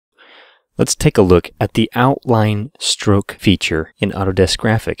Let's take a look at the outline stroke feature in Autodesk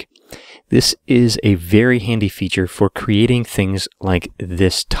Graphic. This is a very handy feature for creating things like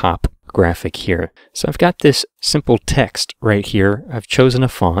this top graphic here. So I've got this simple text right here. I've chosen a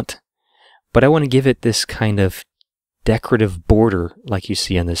font, but I want to give it this kind of decorative border like you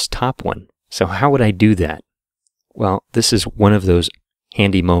see on this top one. So how would I do that? Well, this is one of those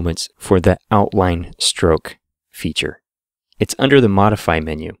handy moments for the outline stroke feature. It's under the Modify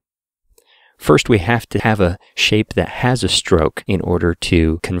menu. First, we have to have a shape that has a stroke in order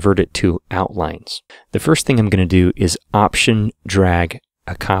to convert it to outlines. The first thing I'm going to do is Option drag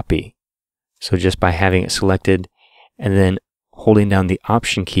a copy. So just by having it selected and then holding down the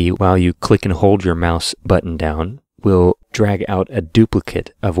Option key while you click and hold your mouse button down will drag out a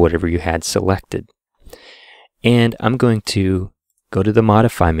duplicate of whatever you had selected. And I'm going to go to the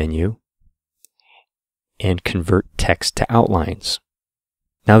Modify menu and convert text to outlines.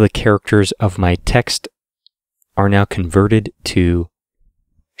 Now the characters of my text are now converted to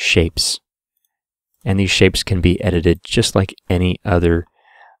shapes. And these shapes can be edited just like any other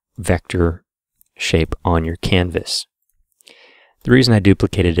vector shape on your canvas. The reason I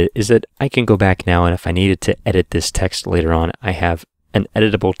duplicated it is that I can go back now, and if I needed to edit this text later on, I have an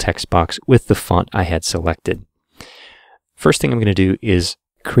editable text box with the font I had selected. First thing I'm going to do is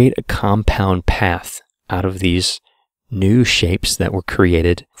create a compound path out of these new shapes that were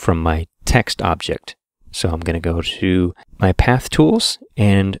created from my text object. So I'm going to go to my path tools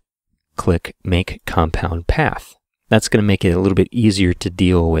and click Make Compound Path. That's going to make it a little bit easier to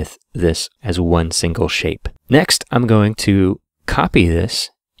deal with this as one single shape. Next, I'm going to copy this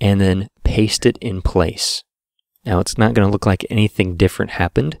and then paste it in place. Now it's not going to look like anything different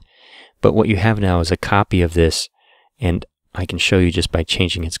happened, but what you have now is a copy of this, and I can show you just by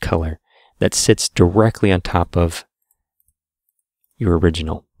changing its color, that sits directly on top of your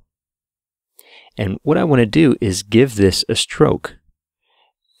original. And what I want to do is give this a stroke.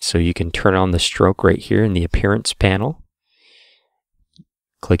 So you can turn on the stroke right here in the Appearance panel.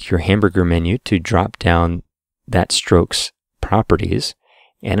 Click your hamburger menu to drop down that stroke's properties.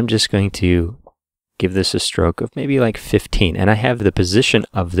 And I'm just going to give this a stroke of maybe like 15. And I have the position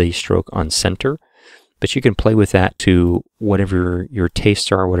of the stroke on center, but you can play with that to whatever your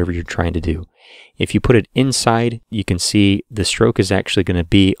tastes are, whatever you're trying to do. If you put it inside, you can see the stroke is actually going to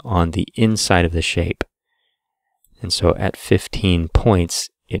be on the inside of the shape. And so at 15 points,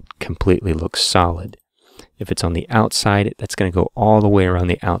 it completely looks solid. If it's on the outside, that's going to go all the way around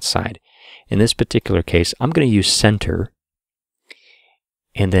the outside. In this particular case, I'm going to use center,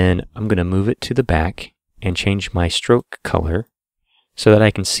 and then I'm going to move it to the back and change my stroke color so that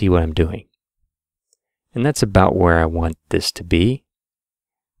I can see what I'm doing. And that's about where I want this to be.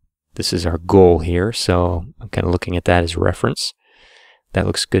 This is our goal here, so I'm kind of looking at that as reference. That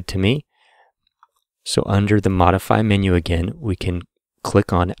looks good to me. So under the Modify menu again, we can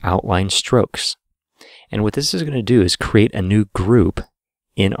click on Outline Strokes. And what this is going to do is create a new group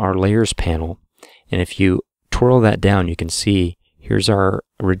in our Layers panel. And if you twirl that down, you can see here's our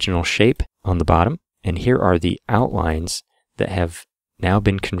original shape on the bottom, and here are the outlines that have now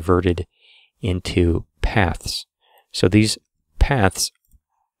been converted into paths. So these paths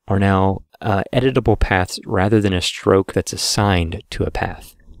are now editable paths rather than a stroke that's assigned to a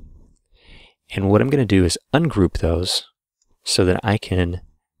path. And what I'm going to do is ungroup those so that I can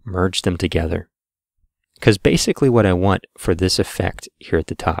merge them together. Because basically what I want for this effect here at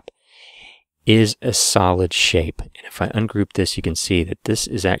the top is a solid shape. And if I ungroup this, you can see that this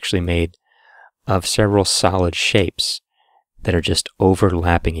is actually made of several solid shapes that are just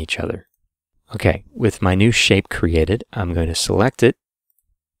overlapping each other. Okay, with my new shape created, I'm going to select it,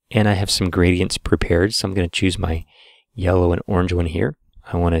 and I have some gradients prepared, so I'm going to choose my yellow and orange one here.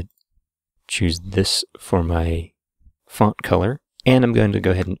 I want to choose this for my font color, and I'm going to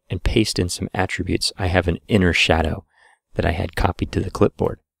go ahead and paste in some attributes. I have an inner shadow that I had copied to the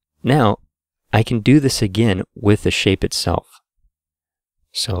clipboard. Now, I can do this again with the shape itself.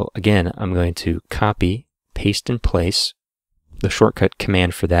 So again, I'm going to copy, paste in place. The shortcut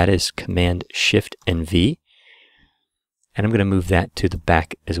command for that is Command Shift and V. And I'm going to move that to the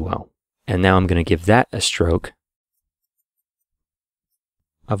back as well. And now I'm going to give that a stroke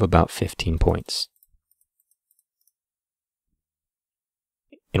of about 15 points.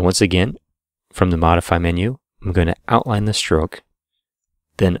 And once again, from the Modify menu, I'm going to outline the stroke,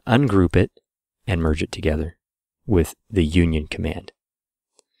 then ungroup it and merge it together with the Union command.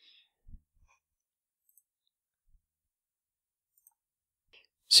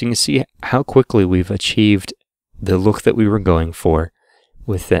 So you can see how quickly we've achieved the look that we were going for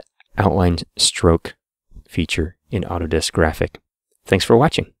with the outline stroke feature in Autodesk Graphic. Thanks for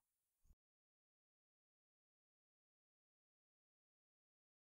watching.